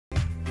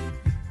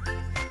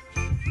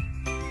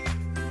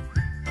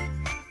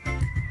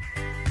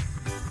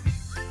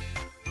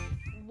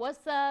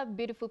What's up,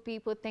 beautiful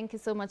people? Thank you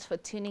so much for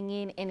tuning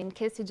in. And in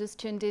case you just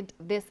tuned in,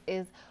 this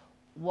is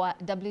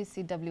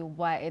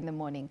WCWY in the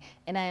morning.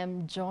 And I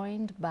am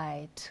joined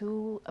by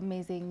two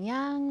amazing,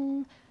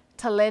 young,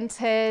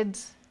 talented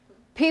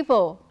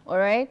people, all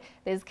right?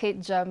 There's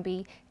Kate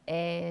Jambi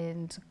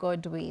and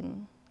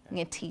Godwin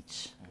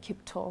Ngetich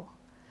Kipto.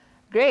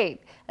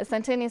 Great.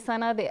 Asanteni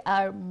sana, they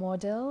are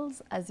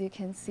models, as you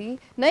can see.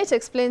 Now it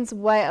explains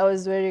why I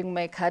was wearing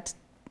my cat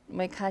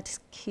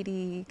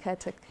kitty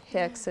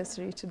hair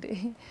accessory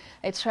today.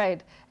 I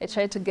tried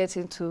to get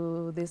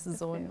into this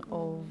zone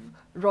of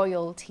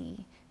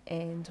royalty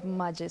and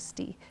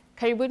majesty.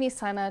 Karibuni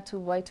sana to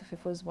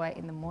Y254's Y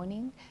in the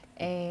morning.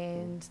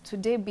 And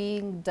today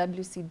being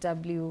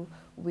WCW,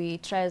 we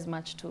try as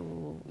much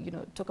to,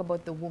 talk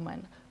about the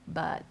woman.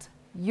 But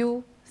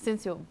you,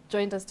 since you've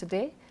joined us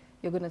today,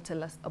 you're going to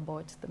tell us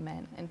about the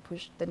man and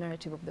push the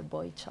narrative of the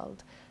boy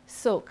child.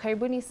 So,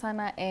 karibuni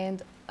sana,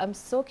 and I'm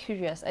so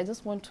curious. I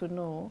just want to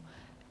know,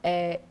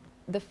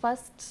 the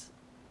first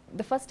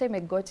time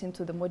I got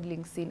into the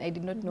modeling scene, I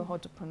did not know how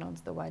to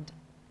pronounce the word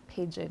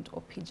pageant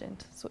or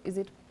pageant. So, is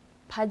it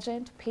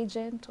pageant,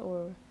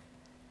 or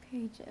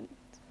pageant?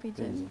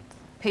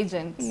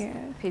 Pageant. Yeah.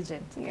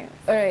 Pageant. Yeah.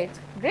 All right.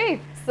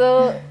 Great.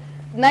 So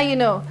now you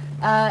know.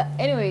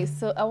 Anyway,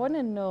 so I want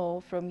to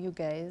know from you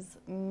guys,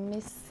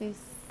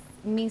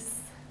 Miss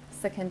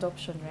Second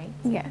Option, right?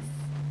 Yes.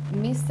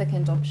 Miss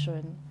Second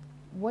Option,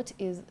 what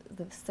is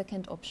the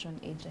Second Option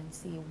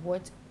agency?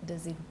 What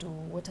does it do?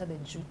 What are the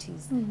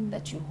duties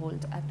that you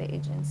hold at the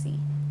agency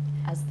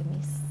as the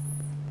Miss?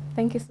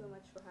 Thank you so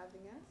much for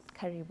having us.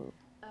 Karibu.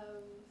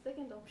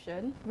 Second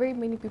Option, very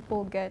many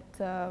people get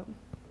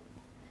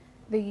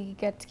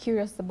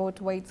curious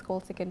about why it's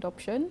called Second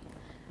Option.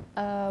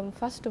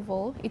 First of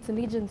all, it's an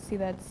agency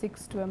that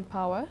seeks to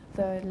empower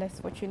the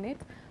less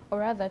fortunate, or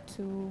rather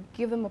to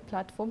give them a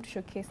platform to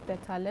showcase their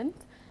talent,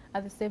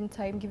 at the same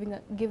time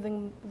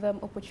giving them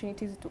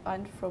opportunities to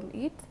earn from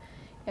it.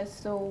 Yes,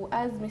 so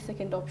as Miss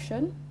Second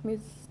Option, Miss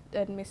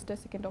and Mr.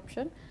 Second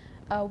Option,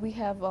 we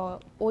have our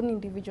own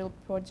individual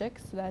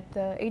projects that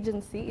the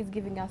agency is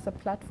giving us a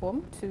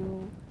platform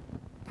to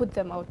put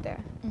them out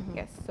there.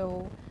 Yes,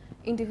 so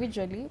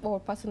individually or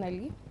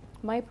personally,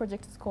 my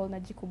project is called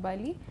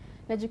Najikubali.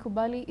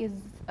 Najikubali is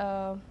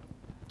a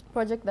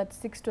project that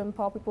seeks to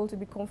empower people to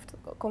be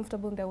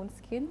comfortable in their own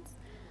skins,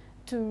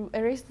 to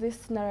erase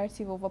this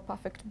narrative of a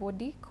perfect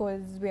body,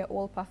 because we are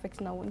all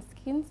perfect in our own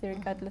skins,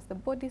 regardless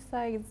of body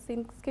size,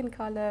 skin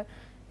color,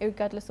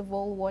 regardless of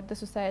all what the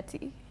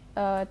society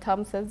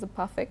terms as a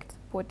perfect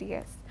body,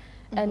 yes.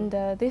 And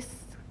this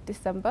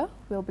December,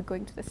 we'll be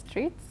going to the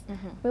streets.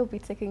 We'll be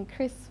taking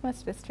Christmas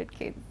to the street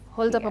kids.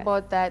 Hold up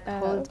about that.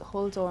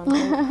 Hold on.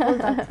 Hold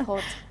that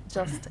thought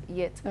just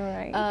yet. All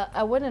right.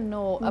 I want to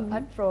know,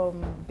 apart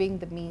from being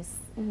the Miss,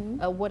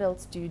 what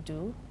else do you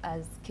do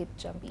as Kate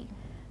Jambi?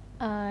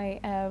 I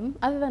am,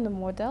 other than a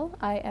model,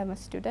 I am a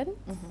student.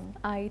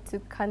 I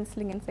took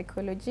counseling and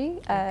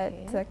psychology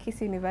at Kiss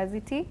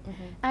University.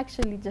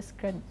 Actually just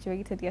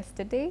graduated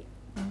yesterday.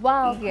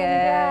 Wow,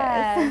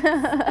 yes.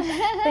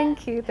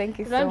 Thank you so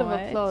much. Round of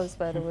applause,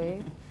 by the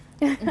way.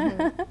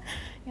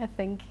 Yeah,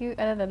 thank you.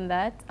 Other than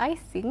that, I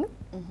sing.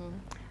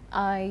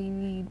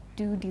 I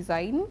do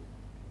design.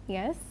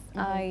 Yes.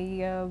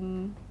 I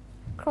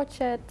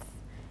crochet.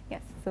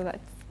 Yes, so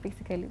that's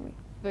basically me.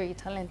 Very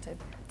talented.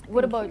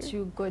 What about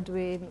you,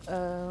 Godwin?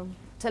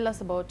 Tell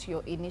us about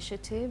your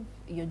initiative,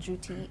 your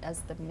duty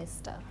as the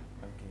Mister.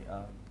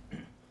 Okay.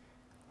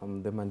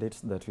 The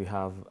mandates that we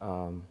have,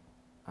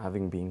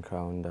 having been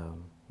crowned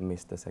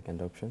Mr.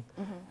 Second Option,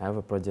 I have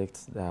a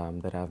project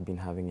that I've been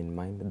having in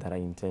mind that I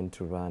intend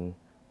to run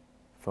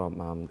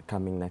from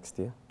coming next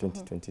year,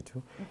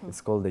 2022.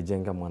 It's called the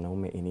Jenga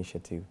Mwanaume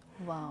Initiative.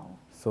 Wow.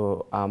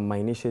 So my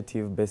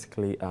initiative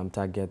basically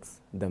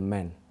targets the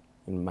men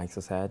in my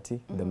society,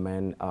 the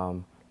men,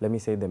 let me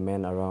say the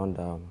men around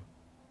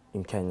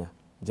in Kenya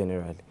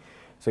generally.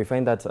 So I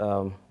find that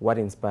what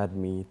inspired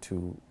me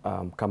to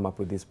come up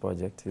with this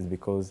project is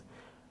because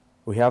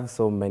we have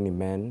so many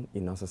men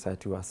in our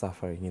society who are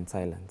suffering in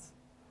silence.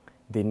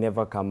 They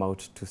never come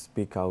out to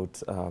speak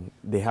out.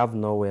 They have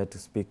nowhere to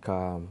speak,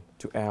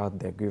 to air out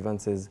their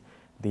grievances.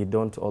 They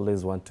don't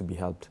always want to be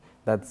helped.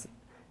 That's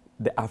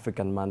the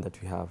African man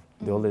that we have.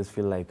 They always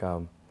feel like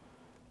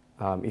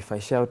if I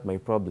shout my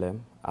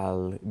problem,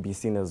 I'll be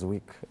seen as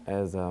weak,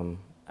 as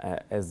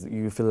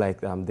you feel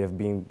like they've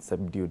been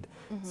subdued.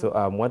 So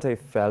what I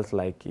felt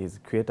like is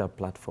create a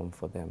platform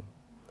for them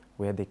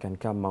where they can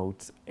come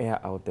out, air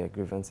out their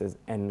grievances,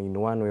 and in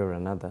one way or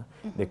another,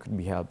 they could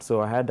be helped. So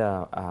I had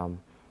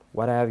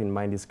what I have in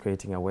mind is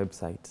creating a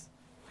website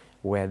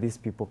where these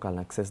people can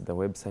access the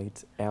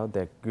website, air out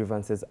their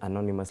grievances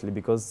anonymously,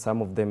 because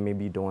some of them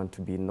maybe don't want to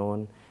be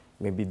known,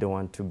 maybe don't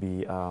want to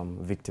be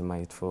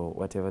victimized for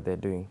whatever they're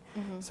doing.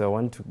 So I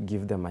want to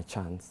give them a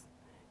chance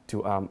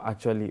to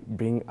actually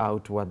bring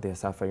out what they're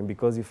suffering,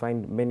 because you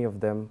find many of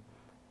them,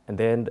 and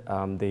then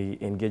they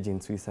engage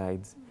in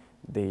suicides,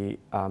 they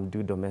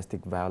do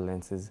domestic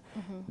violences,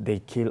 they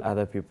kill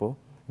other people,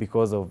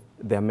 because of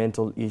their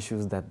mental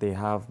issues that they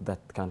have that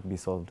can't be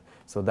solved.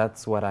 So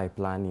that's what I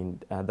plan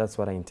that's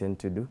what I intend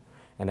to do.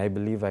 And I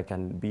believe I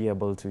can be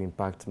able to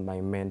impact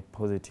my men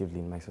positively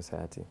in my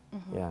society.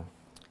 Yeah.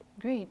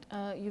 Great.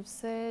 You've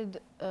said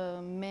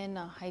men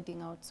are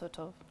hiding out sort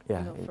of,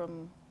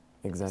 from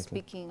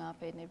speaking up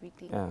and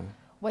everything. Yeah.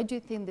 Why do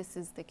you think this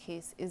is the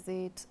case? Is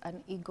it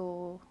an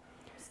ego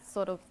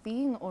sort of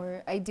thing,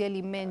 or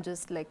ideally men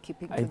just like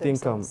keeping to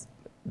themselves? I think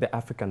the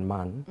African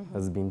man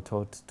has been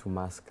taught to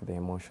mask their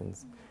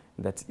emotions.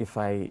 That if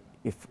I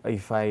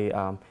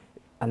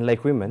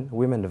unlike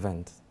women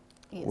vent.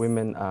 Yes.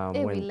 Women,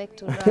 hey, we like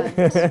to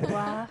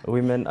rant.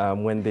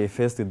 Women, when they're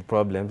faced with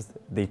problems,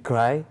 they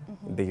cry,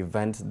 they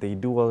vent, they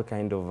do all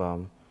kind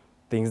of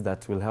things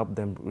that will help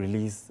them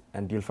release,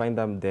 and you'll find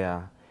them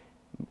there.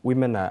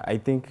 Women are, I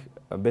think,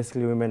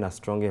 basically women are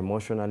stronger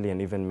emotionally and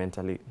even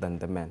mentally than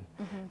the men.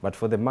 But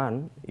for the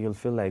man, you'll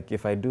feel like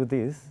if I do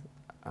this,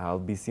 I'll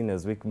be seen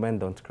as weak. Men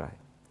don't cry.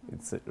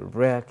 It's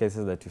rare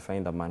cases that you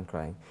find a man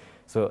crying.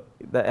 So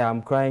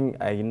crying,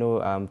 I know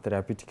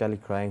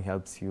therapeutically crying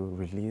helps you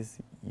release.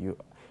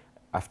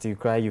 After you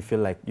cry, you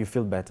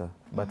feel better.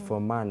 But for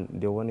man,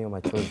 they want your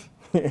machozi.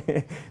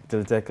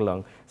 It'll take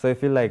long. So I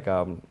feel like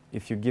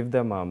if you give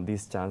them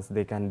this chance,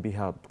 they can be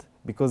helped,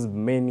 because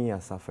many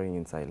are suffering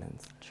in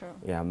silence. True.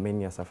 Yeah,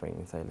 many are suffering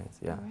in silence.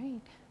 Yeah. All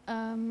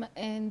right.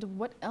 And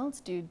what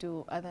else do you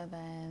do other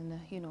than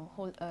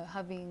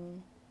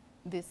having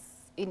this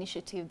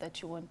initiative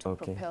that you want to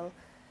propel?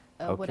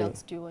 What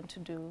else do you want to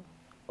do?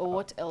 Or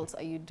what else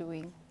are you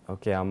doing?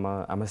 Okay, I'm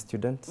a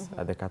student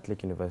at the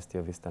Catholic University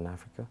of Eastern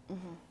Africa.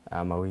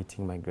 I'm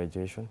awaiting my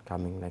graduation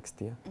coming next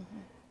year.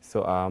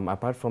 So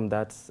apart from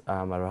that,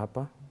 I'm a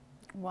rapper.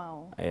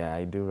 Wow. Yeah,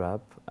 I do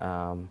rap.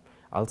 I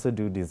also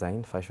do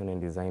design, fashion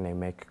and design. I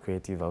make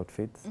creative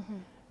outfits.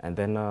 And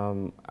then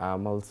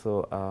I'm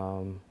also,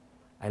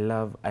 I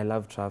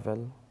love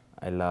travel.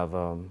 I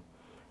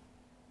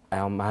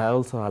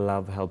also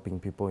love helping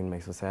people in my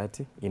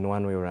society in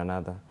one way or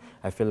another.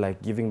 I feel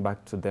like giving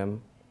back to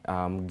them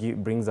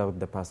brings out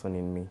the person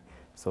in me.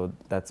 So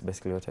that's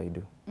basically what I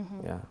do.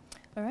 Yeah.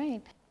 All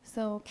right.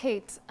 So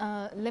Kate,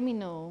 let me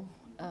know,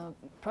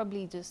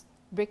 probably just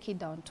break it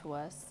down to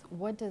us.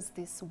 What does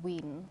this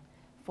win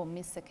for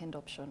Miss Second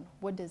Option?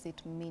 What does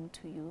it mean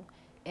to you?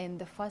 And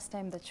the first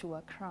time that you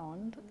were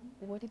crowned,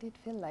 what did it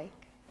feel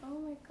like? Oh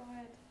my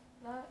God,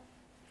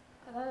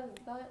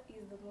 that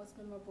is the most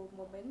memorable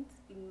moment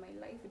in my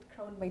life. It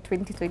crowned my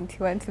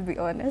 2021, to be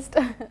honest.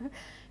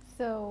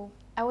 So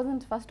I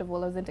wasn't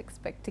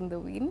expecting the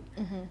win.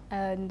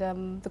 And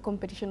the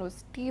competition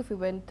was stiff. We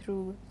went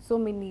through so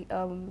many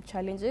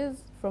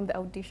challenges from the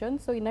audition.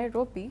 So in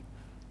Nairobi,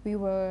 we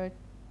were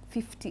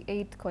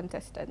 58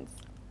 contestants.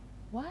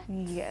 What?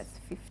 Yes,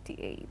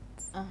 58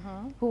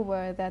 who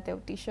were there at the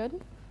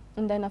audition.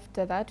 And then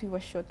after that, we were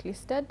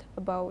shortlisted,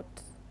 about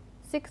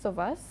 6 of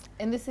us.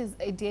 And this is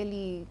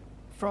ideally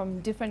from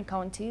different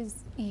counties?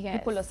 Yes.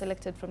 People are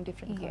selected from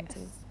different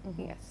counties?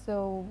 Yes.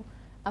 So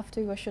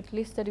after we were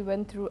shortlisted, we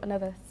went through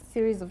another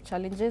series of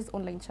challenges,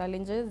 online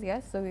challenges,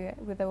 yes. So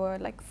there were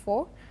like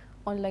 4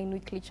 online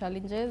weekly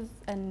challenges.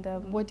 And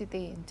what did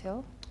they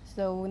entail?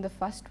 So in the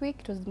first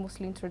week, it was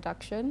mostly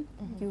introduction.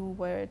 You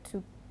were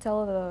to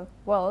tell the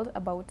world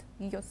about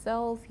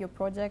yourself, your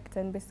project,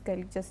 and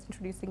basically just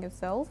introducing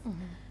yourself.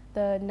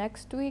 The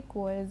next week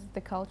was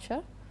the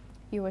culture.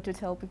 You were to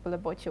tell people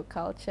about your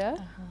culture,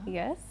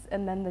 yes.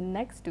 And then the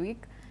next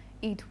week,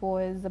 it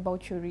was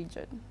about your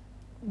region.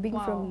 Being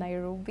from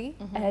Nairobi,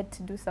 I had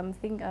to do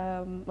something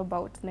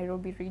about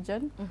Nairobi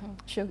region,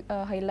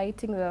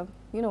 highlighting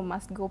the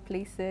must-go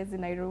places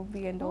in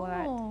Nairobi and all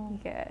that.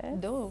 Yes.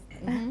 Dope.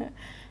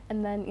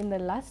 And then in the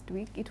last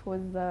week, it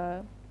was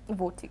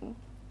voting.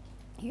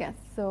 Yes.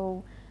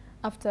 So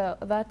after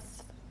that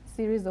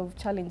series of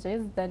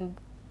challenges, then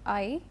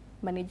I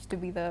managed to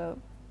be the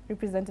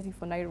representative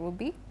for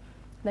Nairobi.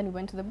 Then we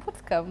went to the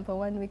boot camp, a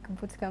 1-week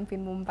boot camp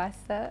in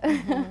Mombasa.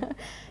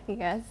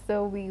 Yes,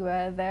 so we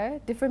were there.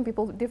 Different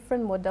people,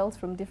 different models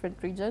from different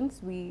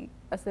regions. We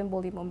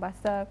assembled in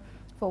Mombasa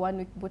for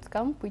 1-week boot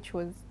camp, which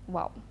was,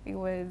 wow, it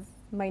was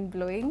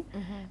mind-blowing.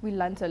 We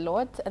learned a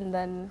lot. And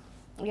then,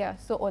 yeah,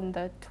 so on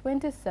the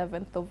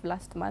 27th of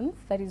last month,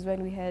 that is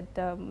when we had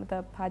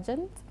the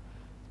pageant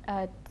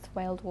at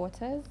Wild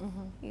Waters.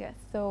 Yes,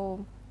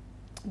 so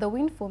the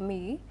win for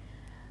me,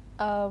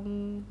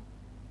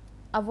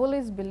 I've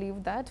always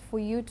believed that for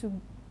you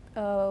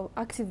to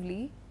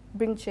actively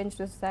bring change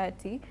to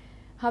society,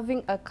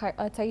 having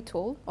a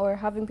title or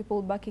having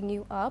people backing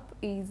you up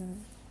is,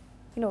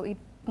 it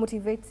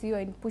motivates you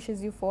and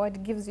pushes you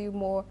forward, gives you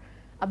more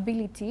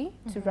ability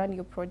to run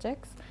your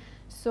projects.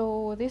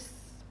 So this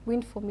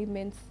win for me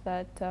means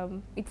that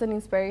it's an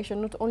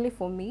inspiration not only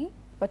for me,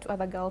 but to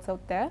other girls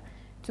out there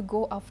to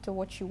go after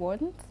what you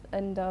want.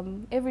 And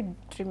every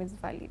dream is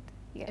valid.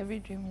 Yes. Every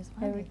dream is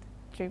valid. Every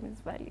dream is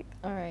valid.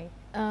 All right.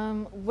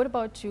 What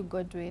about you,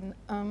 Godwin?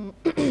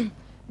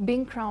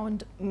 Being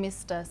crowned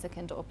Mr.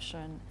 Second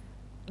Option,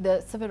 there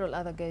are several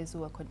other guys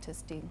who are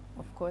contesting,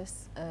 of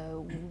course.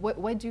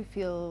 Why do you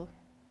feel,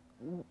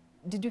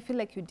 did you feel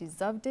like you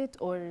deserved it,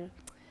 or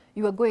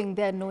you were going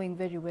there knowing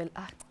very well,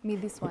 me,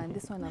 this one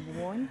I've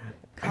won,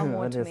 come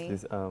on to me?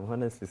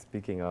 Honestly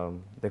speaking,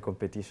 the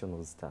competition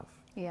was tough.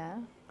 Yeah.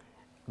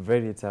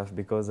 Very tough,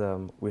 because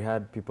we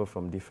had people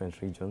from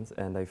different regions,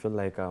 and I feel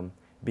like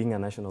being a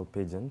national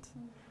pageant,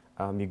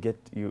 we got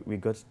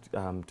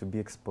to be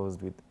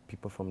exposed with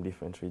people from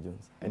different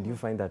regions, and you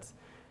find that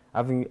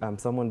having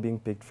someone being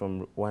picked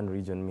from one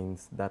region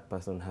means that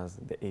person has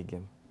the A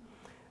game.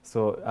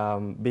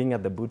 So being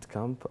at the boot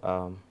camp,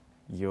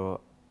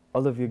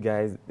 all of you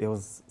guys, there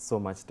was so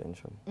much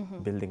tension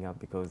building up,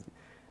 because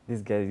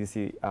these guys, you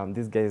see,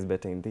 this guy is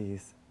better in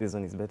this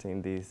one is better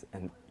in this,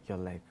 and you're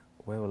like,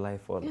 where will I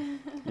fall?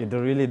 You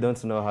really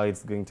don't know how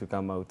it's going to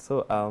come out.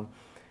 So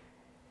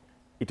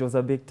it was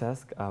a big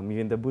task. You're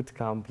in the boot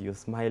camp, you're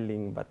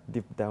smiling, but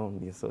deep down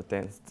you're so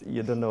tensed.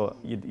 You don't know,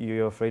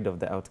 you're afraid of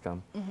the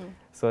outcome.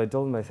 So I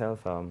told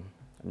myself, I'm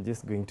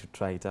just going to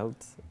try it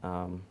out,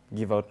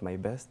 give out my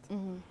best.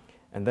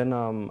 And then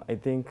I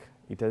think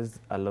it has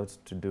a lot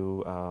to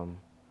do,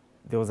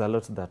 there was a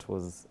lot that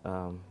was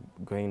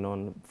going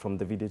on from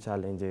the video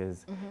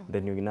challenges.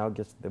 Then you now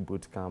get to the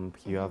boot camp,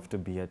 you have to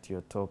be at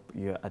your top,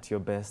 you're at your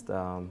best,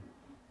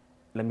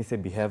 let me say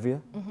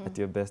behavior, at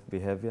your best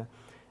behavior.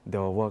 There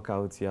were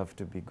workouts, you have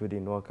to be good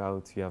in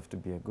workouts, you have to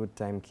be a good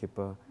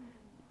timekeeper.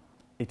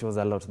 It was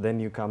a lot. Then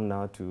you come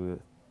now to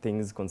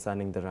things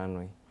concerning the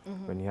runway.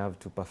 When you have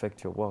to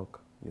perfect your walk,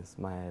 your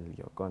smile,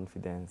 your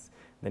confidence.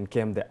 Then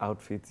came the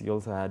outfits. You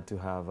also had to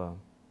have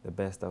the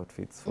best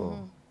outfits for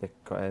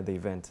the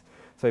event.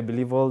 So I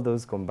believe all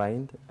those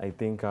combined, I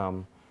think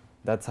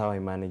that's how I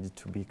managed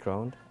to be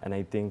crowned, and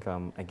I think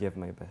I gave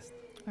my best.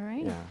 All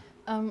right.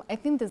 Yeah. I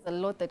think there's a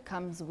lot that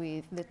comes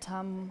with the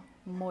term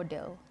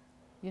model,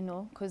 you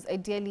know, because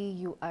ideally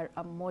you are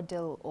a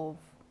model of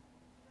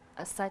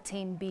a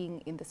certain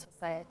being in the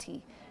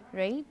society,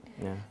 right?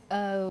 Yeah.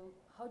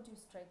 How do you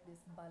strike this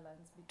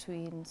balance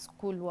between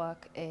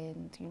schoolwork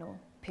and, you know,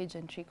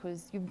 pageantry?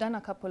 Because you've done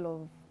a couple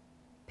of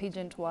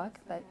pageant work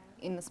that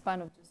in the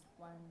span of just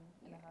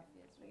 1.5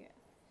 years, right?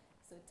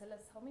 So tell us,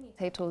 how many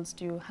titles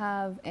do you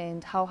have,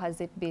 and how has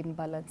it been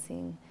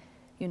balancing,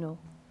 you know,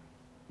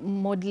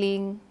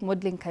 modeling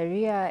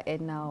career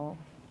and now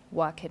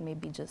work and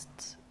maybe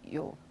just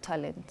your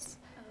talents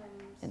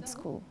in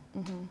school?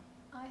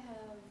 I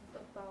have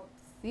about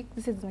 6.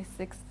 This is my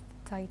 6th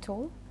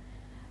title.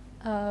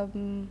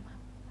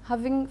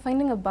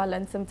 Finding a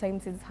balance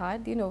sometimes is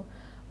hard, you know,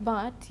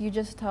 but you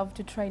just have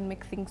to try and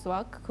make things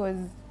work,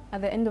 because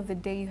at the end of the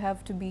day you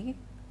have to be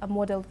a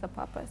model with a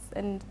purpose,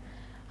 and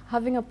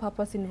having a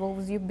purpose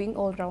involves you being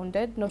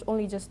all-rounded, not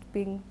only just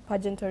being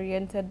pageant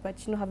oriented,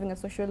 but, you know, having a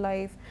social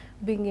life,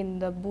 being in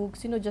the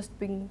books, you know, just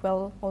being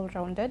well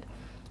all-rounded.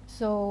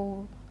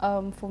 So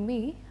for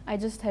me, I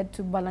just had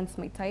to balance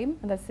my time.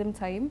 At the same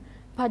time,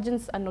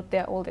 pageants are not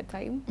there all the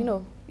time. You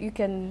know, you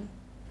can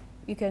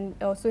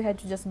also had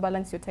to just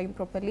balance your time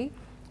properly.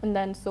 And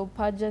then so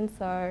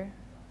pageants are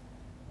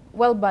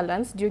well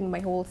balanced during my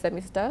whole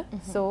semester,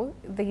 so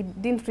they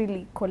didn't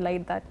really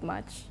collide that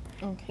much.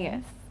 Okay.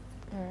 Yes.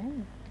 All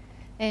right.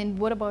 And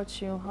what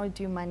about you? How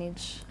do you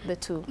manage the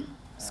two,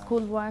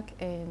 schoolwork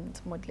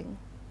and modeling,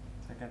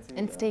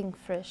 and staying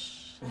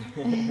fresh?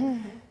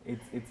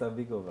 It's a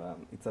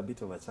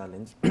bit of a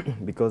challenge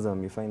because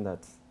you find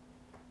that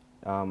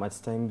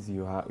at times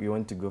you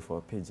want to go for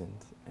a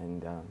pageant,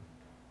 and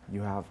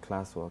you have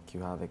classwork,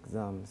 you have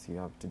exams, you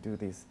have to do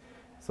this.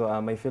 So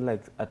I feel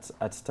like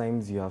at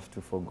times you have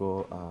to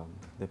forgo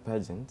the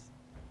pageant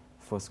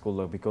for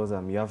schoolwork, because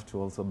you have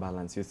to also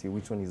balance. You see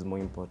which one is more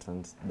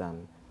important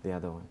than the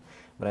other one.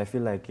 But I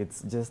feel like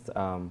it's just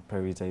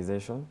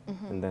prioritization,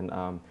 and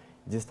then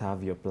just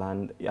have your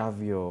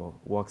your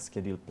work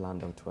schedule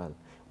planned out well.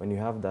 When you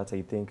have that,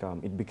 I think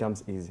it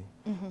becomes easy,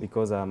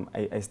 because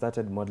I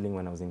started modeling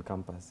when I was in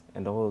campus,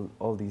 and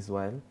all this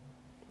while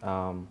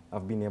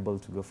I've been able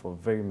to go for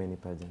very many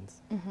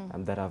pageants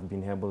that have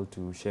been able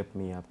to shape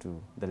me up to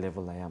the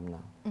level I am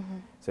now.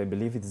 So I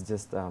believe it's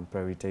just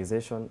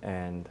prioritization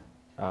and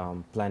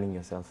planning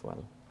yourself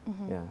well.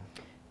 Yeah.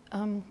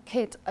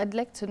 Kate, I'd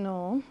like to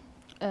know,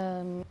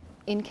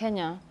 in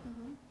Kenya,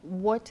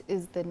 what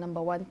is the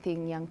 #1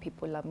 thing young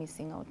people are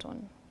missing out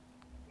on,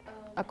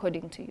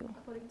 according to you?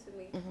 According to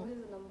me, what is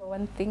the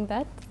 #1 thing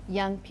that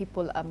young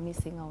people are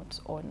missing out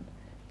on?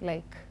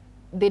 Like,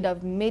 they'd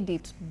have made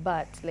it,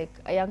 but like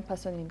a young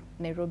person in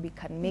Nairobi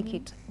can make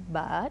it,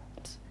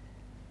 but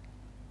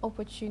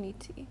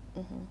opportunity.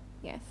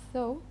 Yes.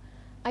 So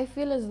I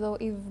feel as though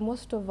if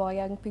most of our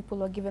young people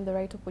were given the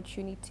right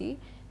opportunity,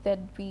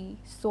 they'd be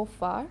so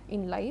far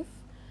in life.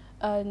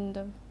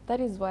 And that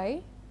is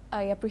why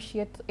I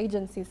appreciate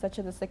agencies such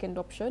as the Second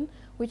Option,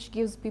 which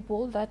gives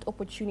people that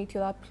opportunity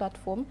or that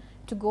platform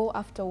to go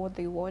after what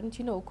they want,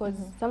 you know, because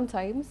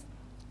sometimes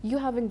you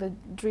having the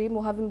dream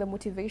or having the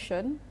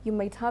motivation, you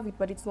might have it,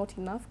 but it's not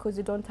enough because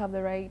you don't have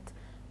the right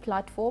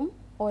platform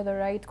or the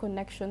right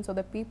connections or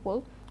the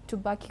people to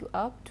back you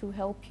up to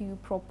help you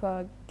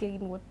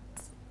gain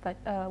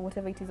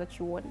whatever it is that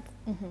you want.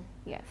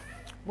 Yes.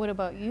 What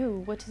about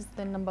you? What is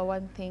the number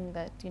one thing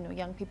that, you know,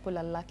 young people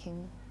are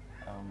lacking?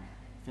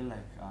 I feel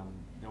like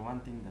the one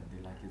thing that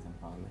they lack is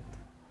empowerment,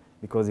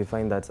 because you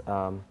find that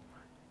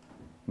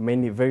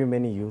very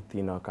many youth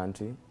in our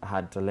country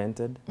are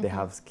talented, they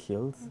have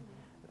skills,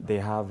 they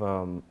have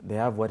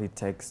what it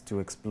takes to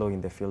explore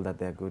in the field that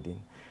they're good in.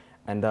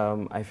 And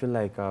I feel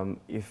like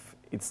if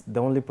it's the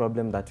only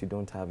problem that we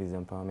don't have is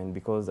empowerment,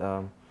 because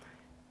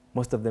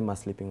most of them are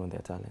sleeping on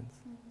their talents.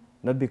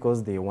 Not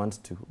because they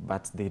want to,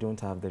 but they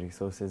don't have the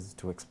resources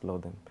to explore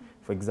them.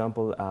 For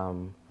example,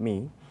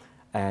 me,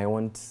 I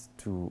want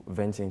to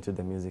venture into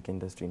the music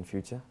industry in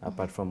future,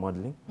 apart from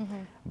modeling.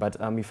 But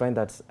we find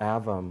that I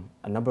have a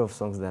number of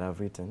songs that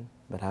I've written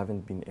that I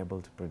haven't been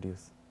able to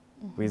produce.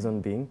 Reason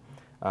being,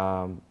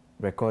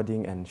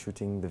 recording and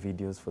shooting the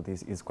videos for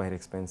this is quite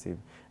expensive.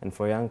 And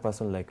for a young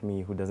person like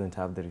me who doesn't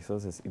have the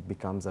resources, it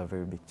becomes a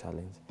very big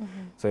challenge.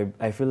 So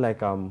I feel like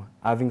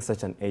having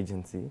such an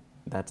agency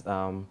that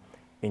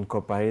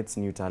incorporates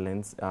new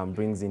talents,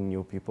 brings in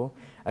new people,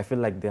 I feel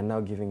like they're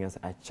now giving us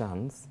a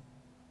chance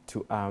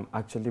to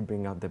actually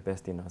bring out the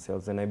best in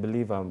ourselves. And I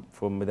believe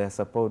from their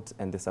support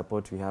and the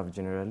support we have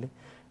generally,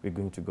 we're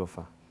going to go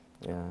far.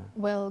 Yeah.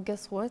 Well,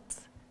 guess what?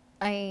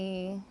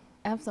 I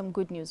have some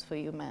good news for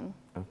you, man.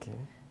 Okay.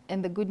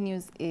 And the good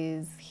news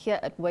is here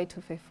at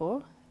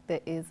Y254,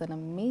 there is an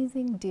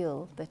amazing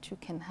deal that you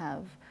can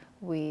have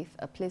with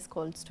a place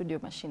called Studio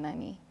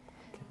Mashinani.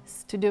 Okay.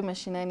 Studio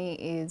Mashinani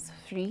is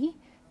free,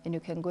 and you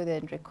can go there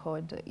and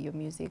record your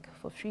music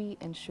for free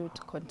and shoot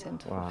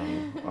content for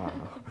free. Wow.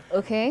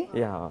 Okay?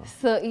 Yeah.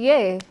 So,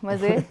 yeah,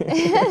 Maze.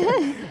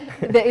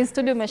 There is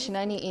Studio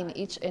Mashinani in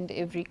each and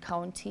every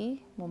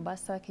county,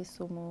 Mombasa,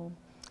 Kisumu.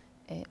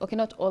 Okay,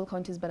 not all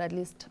counties, but at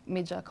least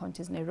major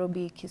counties,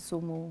 Nairobi,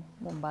 Kisumu,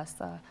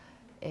 Mombasa.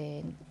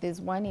 And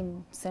there's one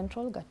in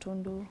Central,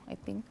 Gatundu, I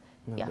think.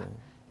 Okay.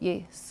 Yeah,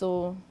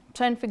 so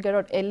try and figure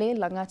out LA,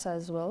 Langata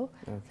as well.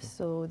 Okay.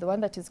 So the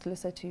one that is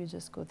closer to you,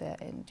 just go there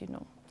and, you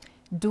know,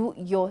 do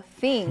your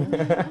thing.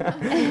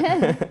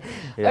 Yeah.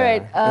 All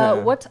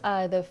right, what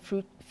are the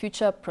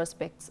future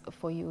prospects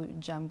for you,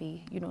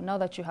 Jambi? You know, now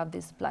that you have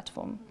this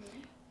platform,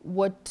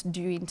 what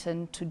do you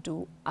intend to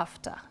do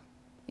after,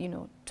 you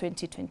know,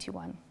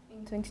 2021? In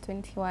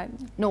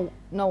 2021?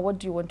 No, what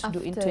do you want to After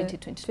do in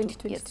 2022?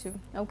 2022,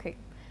 yes. Okay.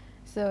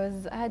 So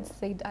as I had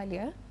said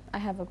earlier, I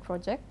have a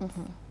project.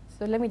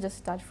 So let me just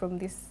start from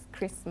this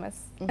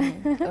Christmas. All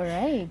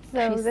right.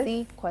 So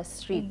Chrissy Qua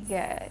Streets.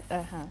 Yes.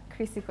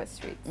 Chrissy Qua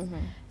Streets.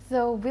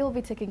 So we'll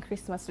be taking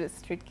Christmas with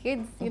street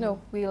kids. You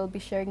know, we'll be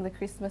sharing the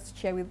Christmas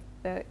cheer with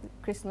the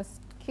Christmas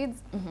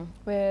kids.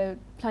 We're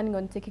planning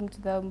on taking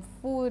to them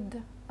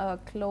food,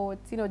 clothes,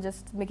 you know,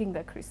 just making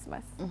the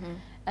Christmas.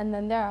 And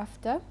then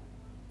thereafter,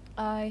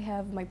 I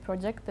have my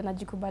project, the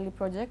Najikubali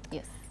project.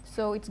 Yes.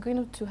 So it's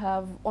going to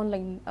have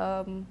online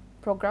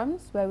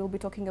programs where we'll be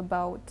talking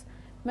about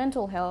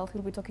mental health,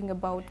 we'll be talking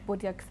about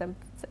body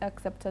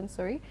acceptance,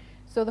 sorry.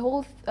 So the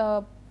whole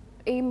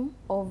aim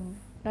of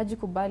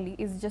Najikubali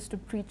is just to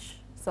preach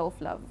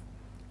self-love.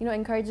 You know,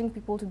 encouraging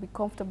people to be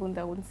comfortable in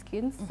their own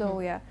skins.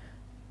 So yeah,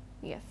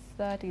 yes,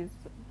 that is.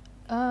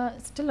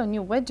 Still on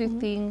you, where do you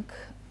think,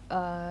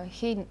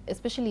 here,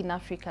 especially in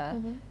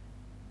Africa,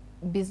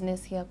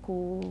 business here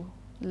could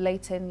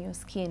lighten your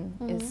skin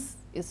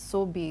is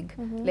so big.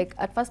 Like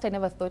at first I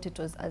never thought it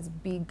was as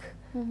big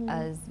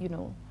as, you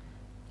know,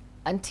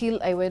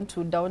 until I went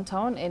to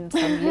downtown and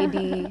some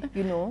lady,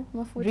 you know,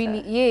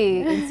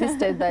 really,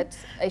 insisted that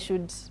I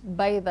should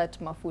buy that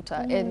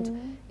mafuta.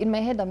 And in my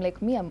head, I'm like,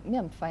 me,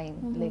 I'm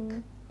fine.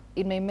 Like,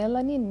 in my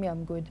melanin, me,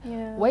 I'm good.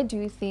 Yeah. Why do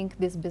you think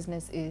this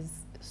business is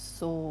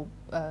so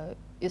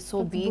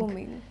big?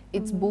 Booming.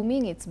 It's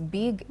booming, it's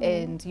big,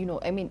 and, you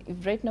know, I mean,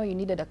 if right now you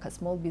needed a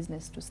small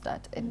business to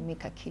start and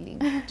make a killing,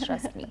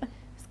 trust me,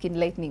 skin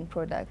lightening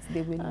products,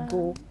 they will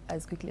go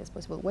as quickly as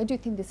possible. Why do you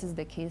think this is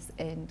the case?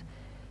 And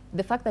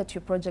the fact that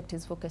your project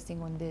is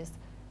focusing on this,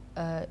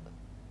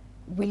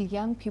 will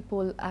young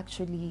people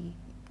actually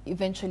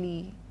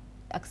eventually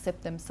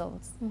accept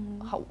themselves?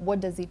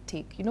 What does it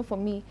take? You know, for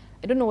me,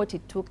 I don't know what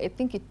it took. I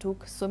think it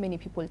took so many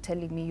people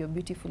telling me you're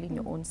beautiful in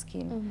your own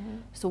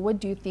skin. So what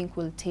do you think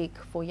will take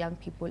for young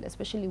people,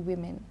 especially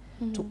women,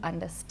 to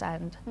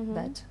understand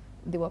that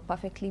they were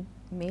perfectly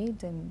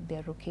made and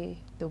they're okay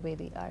the way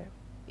they are,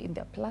 in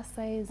their plus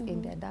size,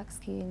 in their dark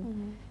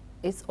skin?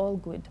 It's all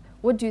good.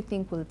 What do you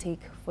think will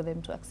take for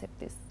them to accept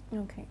this?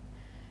 Okay.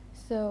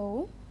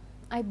 So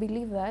I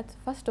believe that,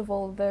 first of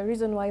all, the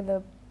reason why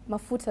the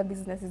mafuta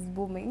business is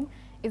booming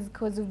is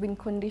because we've been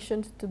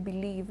conditioned to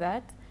believe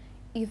that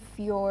if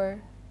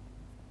you're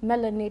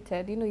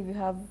melanated, you know, if you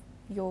have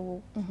your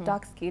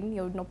dark skin,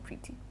 you're not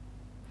pretty.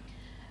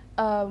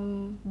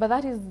 But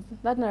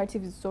that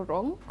narrative is so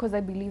wrong, because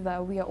I believe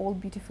that we are all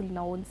beautiful in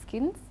our own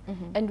skins,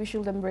 and we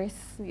should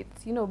embrace it.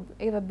 You know,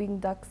 either being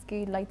dark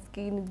skin, light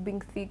skin,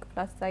 being thick,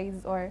 plus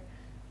size, or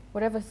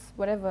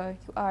whatever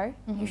you are,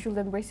 you should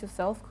embrace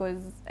yourself,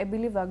 because I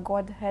believe that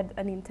God had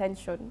an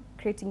intention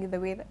creating you the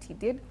way that He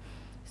did.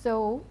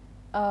 So,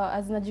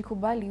 as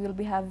Najikubali, we'll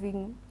be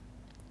having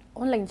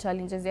online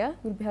challenges. Yeah,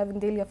 we'll be having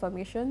daily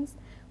affirmations.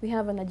 we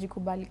have an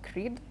Ajikubali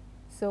creed.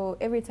 So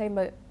every time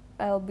I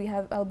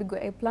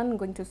plan on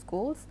going to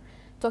schools,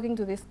 talking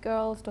to these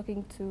girls,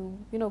 talking to,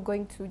 you know,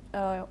 going to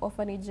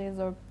orphanages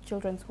or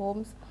children's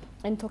homes,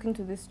 and talking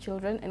to these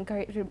children and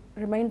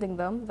reminding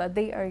them that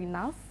they are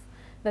enough,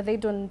 that they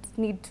don't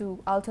need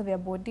to alter their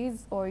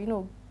bodies or, you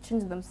know,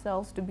 change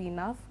themselves to be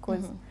enough,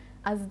 because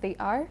as they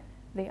are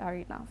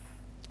enough.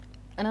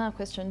 Another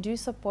question, do you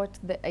support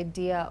the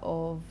idea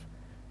of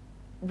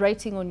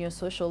writing on your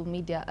social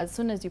media as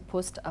soon as you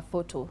post a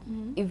photo,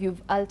 if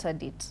you've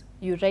altered it,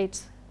 you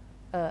write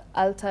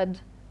altered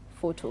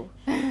photo?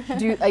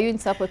 Are you in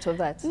support of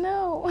that?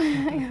 No, I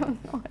am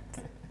not.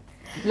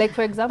 Like,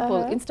 for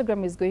example,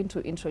 Instagram is going to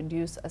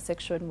introduce a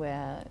section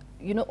where,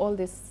 you know, all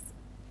these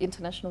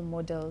international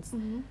models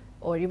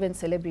or even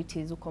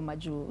celebrities,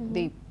 ukomaju,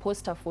 they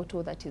post a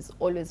photo that is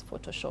always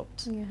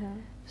photoshopped.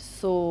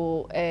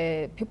 So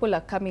people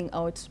are coming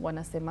out,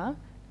 wanasema,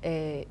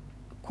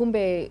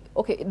 kumbe,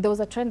 okay, there was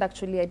a trend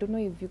actually, I don't know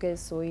if you guys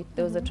saw it,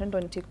 there was a trend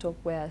on TikTok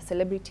where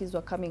celebrities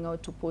were coming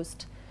out to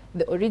post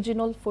the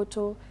original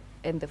photo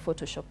and the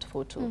photoshopped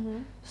photo.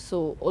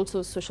 So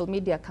also social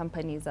media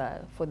companies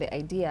are for the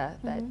idea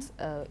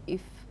that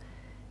if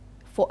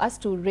for us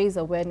to raise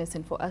awareness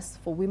and for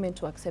women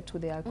to accept who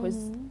they are,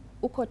 because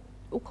uko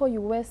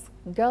US,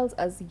 girls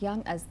as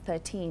young as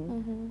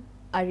 13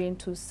 are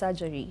into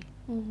surgery,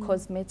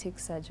 cosmetic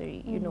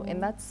surgery, you know,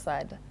 and that's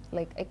sad.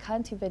 Like, I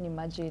can't even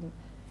imagine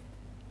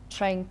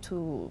trying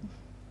to,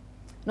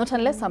 not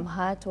unless I'm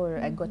hurt or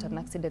I got an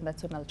accident,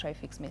 that's when I'll try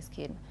fix my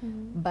skin.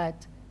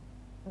 But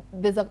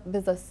there's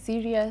a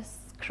serious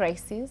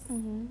crisis,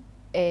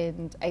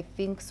 and I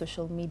think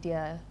social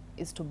media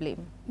is to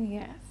blame.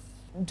 Yes.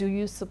 Do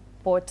you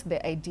support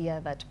the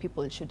idea that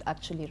people should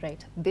actually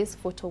write, this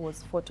photo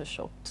was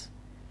photoshopped?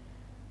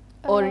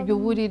 Or you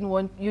wouldn't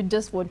want, you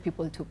just want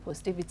people to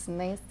post. If it's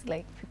nice,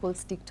 like, people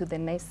stick to the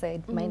nice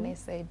side, my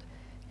nice side,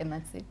 and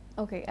that's it.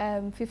 Okay,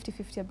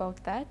 50-50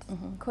 about that,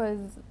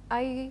 because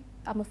I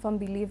am a firm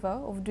believer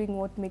of doing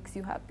what makes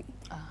you happy.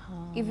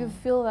 If you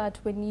feel that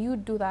when you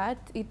do that,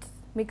 it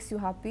makes you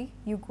happy,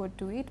 you go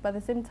do it. But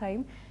at the same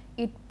time,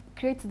 it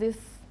creates this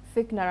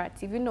fake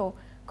narrative, you know,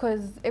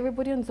 because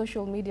everybody on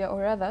social media,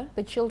 or rather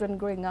the children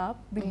growing up,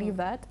 believe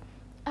that,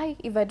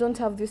 if I don't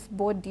have this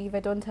body, if I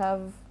don't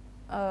have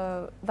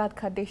that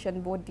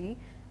Kardashian body,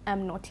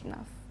 I'm not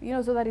enough. You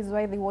know, so that is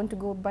why they want to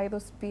go buy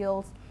those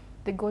pills.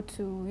 They go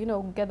to, you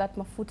know, get that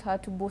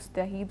mafuta to boost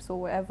their hips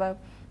or whatever.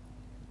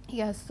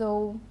 Yeah,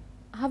 so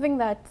having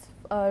that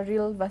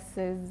real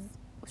versus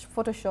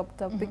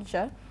photoshopped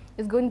picture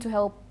is going to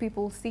help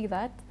people see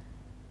that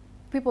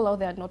people out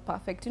there are not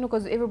perfect, you know,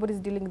 because everybody's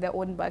dealing with their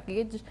own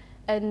baggage,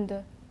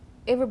 and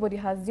everybody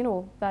has, you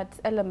know, that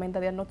element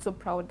that they're not so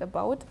proud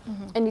about,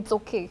 and it's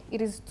okay.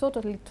 It is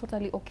totally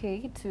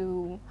okay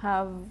to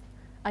have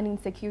an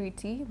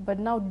insecurity, but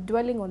now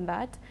dwelling on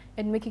that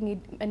and making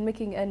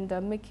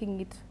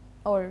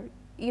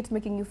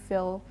you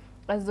feel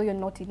as though you're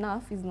not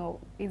enough is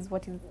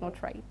what is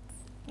not right.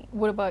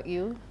 What about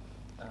you?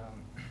 I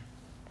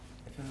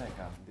feel like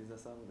there's a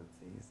song that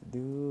says,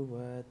 "Do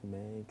what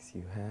makes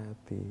you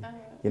happy."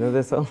 You know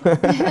the song? So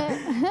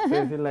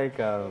I feel like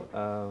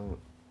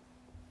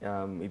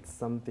it's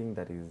something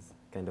that is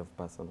kind of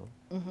personal.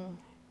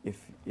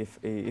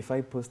 If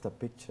I post a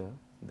picture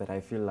that I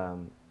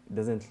feel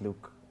doesn't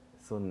look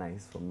so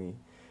nice for me,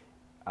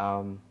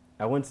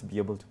 I won't be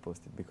able to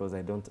post it because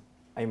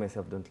I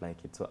myself don't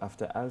like it. So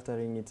after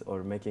altering it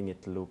or making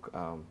it look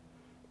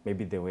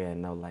maybe the way I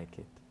now like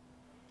it,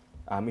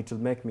 it will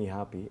make me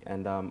happy,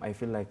 and I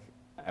feel like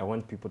I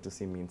want people to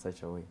see me in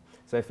such a way.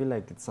 So I feel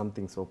like it's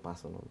something so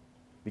personal,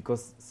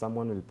 because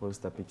someone will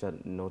post a picture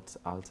not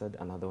altered,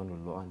 another one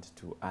will want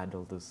to add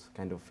all those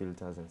kind of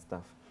filters and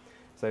stuff.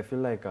 So I feel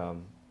like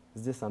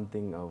it's just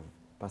something of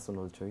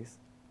personal choice,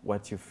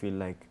 what you feel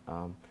like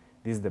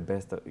this is the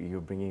best that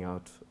you're bringing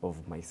out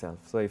of myself.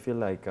 So I feel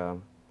like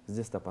it's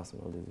just a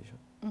personal decision.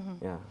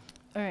 Yeah.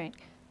 All right,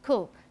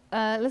 cool.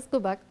 Let's go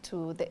back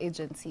to the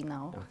agency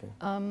now. Okay.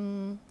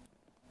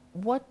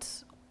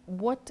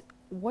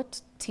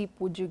 What tip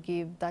would you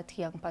give that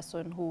young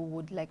person who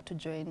would like to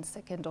join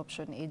Second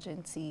Option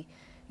Agency,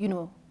 you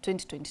know,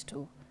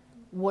 2022?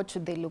 What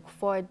should they look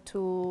forward to?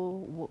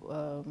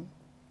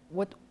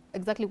 What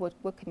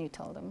can you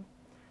tell them?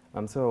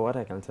 So what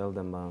I can tell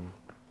them,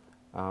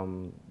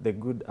 the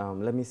good,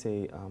 let me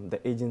say, the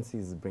agency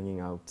is bringing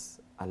out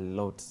a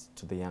lot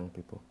to the young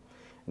people.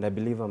 And I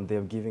believe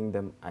they're giving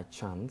them a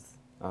chance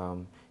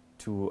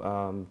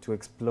to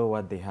explore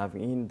what they have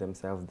in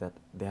themselves that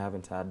they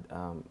haven't had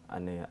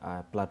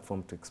a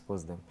platform to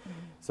expose them.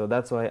 So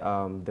that's why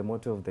the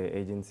motto of the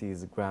agency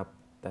is grab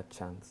that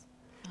chance.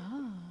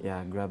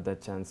 Yeah, grab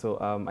that chance. So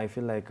I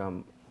feel like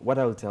what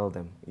I'll tell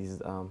them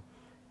is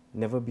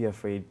never be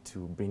afraid to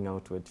bring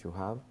out what you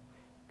have.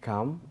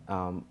 Come.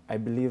 I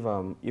believe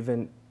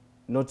even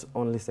not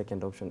only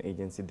Second Option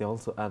Agency, there are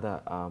also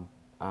other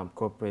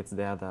corporates,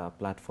 there are other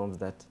platforms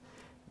that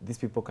these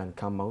people can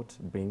come out,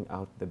 bring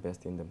out the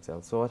best in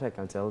themselves. So what I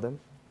can tell them,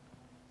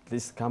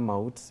 please come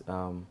out,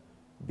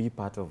 be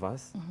part of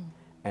us,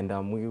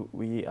 And we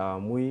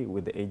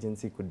with the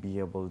agency could be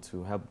able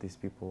to help these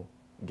people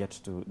get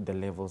to the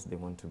levels they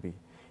want to be.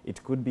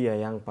 It could be a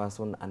young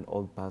person, an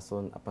old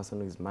person, a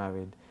person who is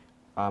married.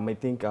 I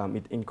think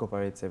it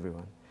incorporates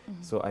everyone.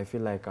 So I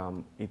feel like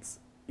it's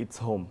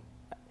home.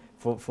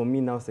 For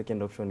me now,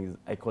 second option is,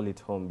 I call it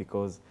home,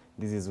 because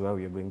this is where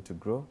we are going to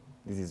grow.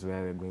 This is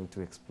where we're going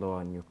to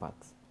explore new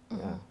paths.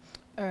 Yeah.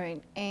 All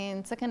right.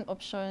 And second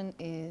option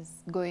is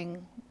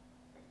going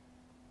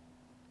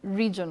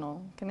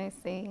regional, can I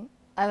say?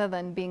 Other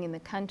than being in the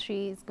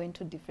country, it's going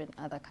to different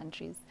other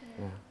countries.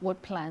 Yeah.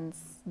 What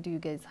plans do you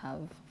guys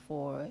have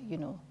for, you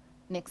know,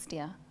 next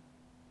year?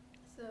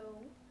 So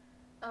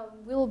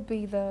we'll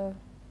be the,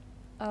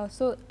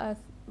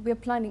 we're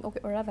planning, okay,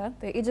 or rather,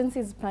 the agency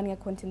is planning a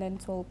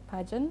continental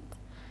pageant,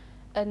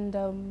 and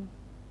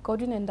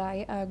Godwin and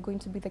I are going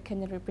to be the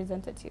Kenyan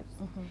representatives.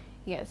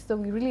 Yes, so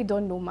we really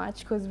don't know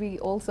much, because we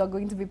also are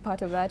going to be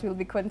part of that. We'll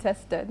be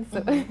contestants,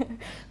 so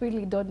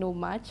really don't know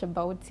much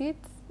about it.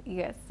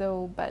 Yes,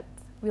 so, but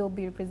we'll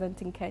be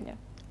representing Kenya.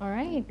 All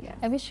right. Yes.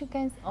 I wish you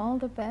guys all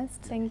the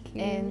best. Thank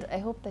you. And I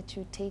hope that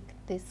you take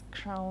this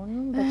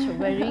crown that you're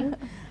wearing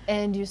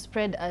and you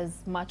spread as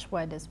much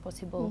word as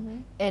possible.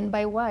 And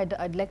by word,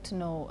 I'd like to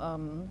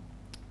know,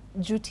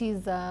 duty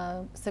is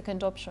a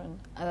second option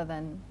other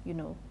than, you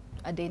know,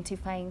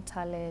 identifying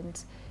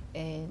talent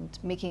and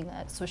making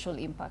a social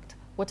impact.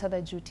 What other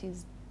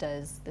duties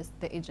does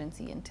the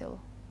agency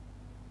entail?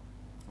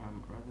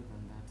 Rather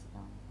than that,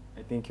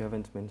 I think you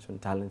haven't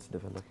mentioned talent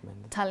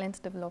development. Talent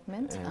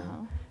development.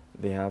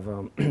 They have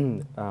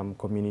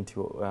community.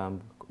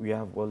 We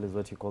have always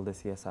what you call the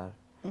CSR.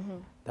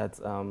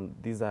 That's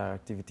these are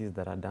activities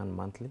that are done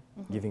monthly,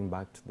 giving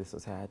back to the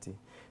society.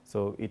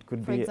 So it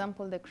could For be,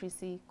 example, the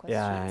Chrissy Streets.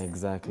 yeah,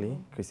 exactly.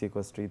 Chrissy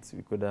Streets.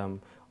 We could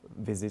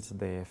visit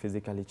the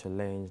physically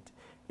challenged.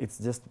 It's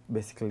just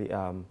basically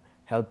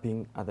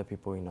helping other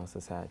people in our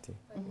society.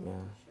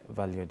 Yeah,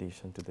 value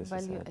addition to the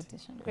society. Value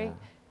addition. Great.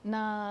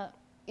 Now,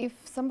 if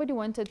somebody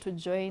wanted to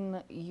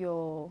join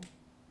your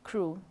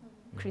crew,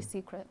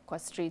 Chrissy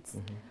Streets,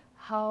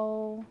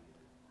 how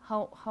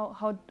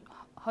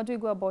do you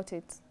go about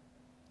it?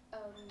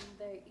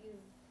 There is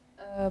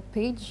a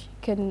page.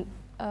 Can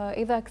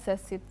either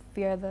access it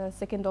via the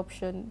second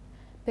option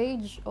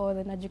page or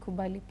the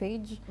Najikubali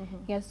page.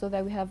 Yes, so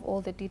that we have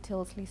all the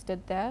details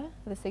listed there.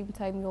 At the same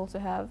time, we also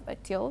have a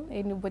till.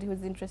 Anybody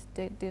who's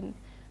interested in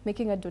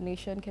making a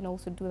donation can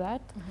also do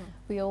that.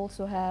 We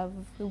also have,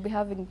 we'll be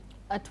having...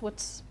 At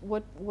what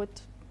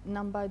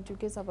number? Do you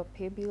guys have a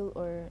pay bill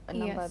or a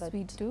number that... Yes,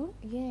 we do.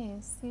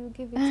 Yes, you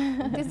give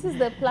it. This is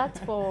the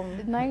platform.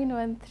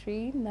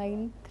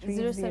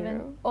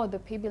 913-930. Oh, the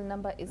pay bill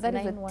number is... That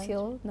is a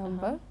till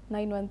number,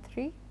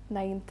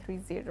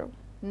 913-930.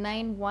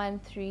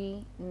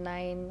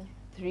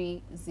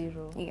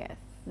 913-930. Yes.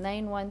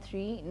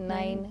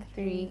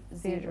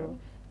 913-930.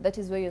 That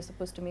is where you're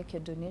supposed to make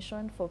your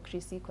donation for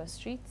Chrissy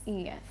Streets.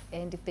 Yes.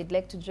 And if they'd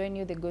like to join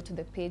you, they go to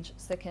the page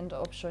Second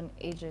Option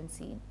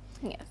Agency.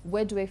 Yes.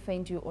 Where do I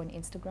find you on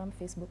Instagram,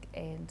 Facebook,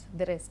 and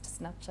the rest,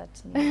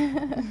 Snapchat?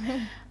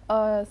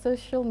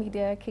 Social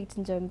media, Kate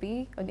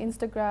Njambi, on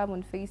Instagram,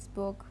 on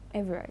Facebook,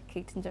 everywhere,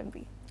 Kate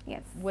Njambi.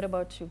 Yes. What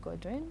about you,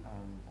 Godwin?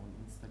 On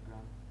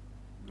Instagram,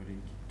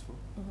 Godwin Kipto,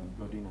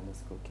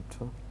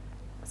 Godwin_Kipto.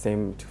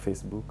 Same to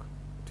Facebook,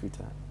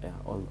 Twitter, yeah,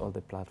 all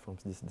the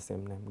platforms, just the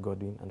same name,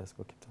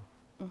 Godwin_Kipto.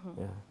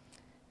 Yeah.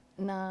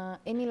 Now,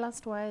 any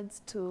last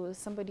words to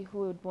somebody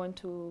who would want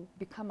to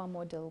become a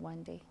model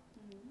one day?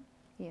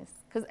 Yes,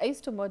 because I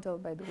used to model,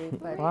 by the way.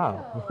 But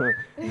Wow.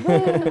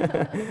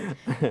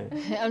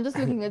 I'm just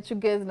looking at you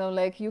guys now,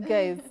 like, you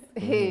guys,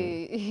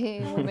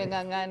 hey,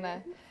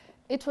 mumengangana.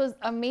 It was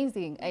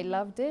amazing. I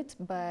loved it,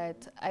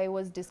 but I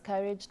was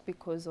discouraged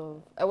because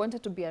of, I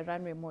wanted to be a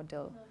runway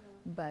model,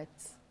 but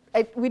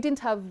we didn't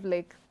have,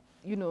 like,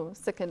 you know,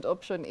 second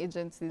option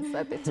agencies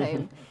at the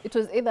time. It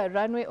was either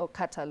runway or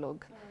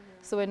catalog.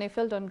 So when I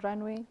failed on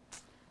runway,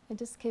 I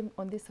just came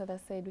on this other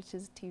side, which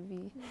is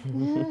TV.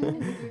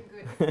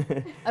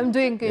 I'm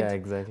doing good. Yeah,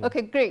 exactly.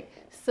 Okay, great.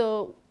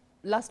 So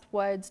last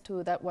words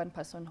to that one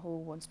person who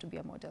wants to be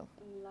a model.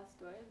 Last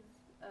words,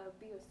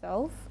 be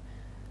yourself.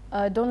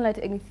 Don't let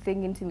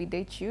anything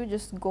intimidate you.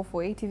 Just go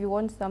for it. If you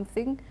want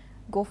something,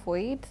 go for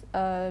it.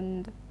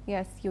 And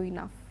yes, you're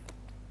enough.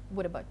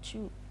 What about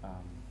you?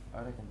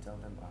 What I can tell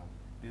them,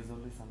 there's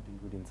always something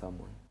good in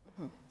someone.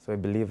 So I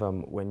believe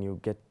when you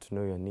get to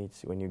know your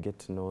niche, when you get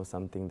to know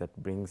something that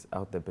brings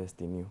out the best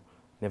in you,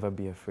 never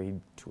be afraid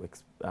to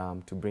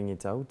bring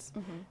it out.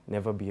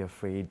 Never be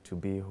afraid to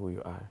be who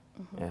you are.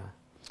 Yeah.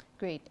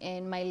 Great.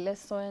 And my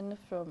lesson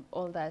from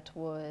all that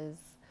was,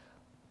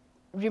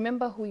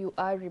 remember who you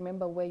are,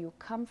 remember where you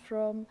come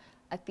from.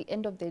 At the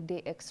end of the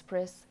day,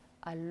 express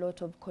a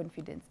lot of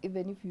confidence,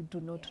 even if you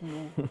do not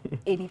know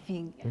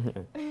anything.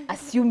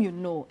 Assume you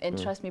know, and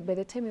trust me, by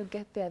the time you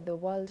get there, the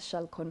world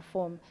shall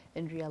conform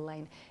and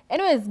realign.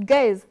 Anyways,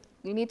 guys,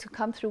 we need to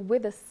come through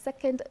with the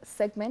second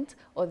segment,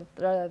 or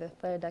rather the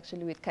third,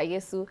 actually, with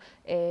Kayesu.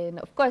 And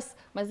of course,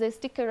 Maze,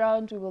 stick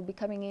around. We will be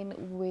coming in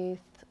with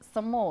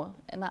some more.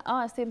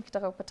 Na same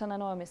mkitaka kupatana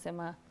nao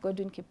wamesema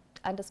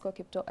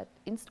Godwin_Kipto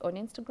on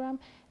Instagram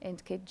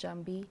and Kate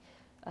Jambi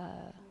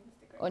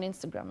on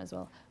Instagram as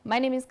well. My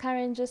name is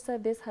Karen Jussa.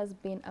 This has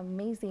been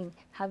amazing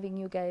having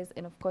you guys,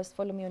 and of course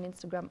follow me on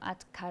Instagram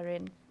at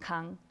Karen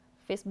Kang,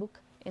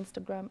 Facebook,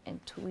 Instagram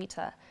and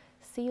Twitter.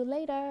 See you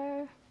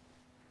later.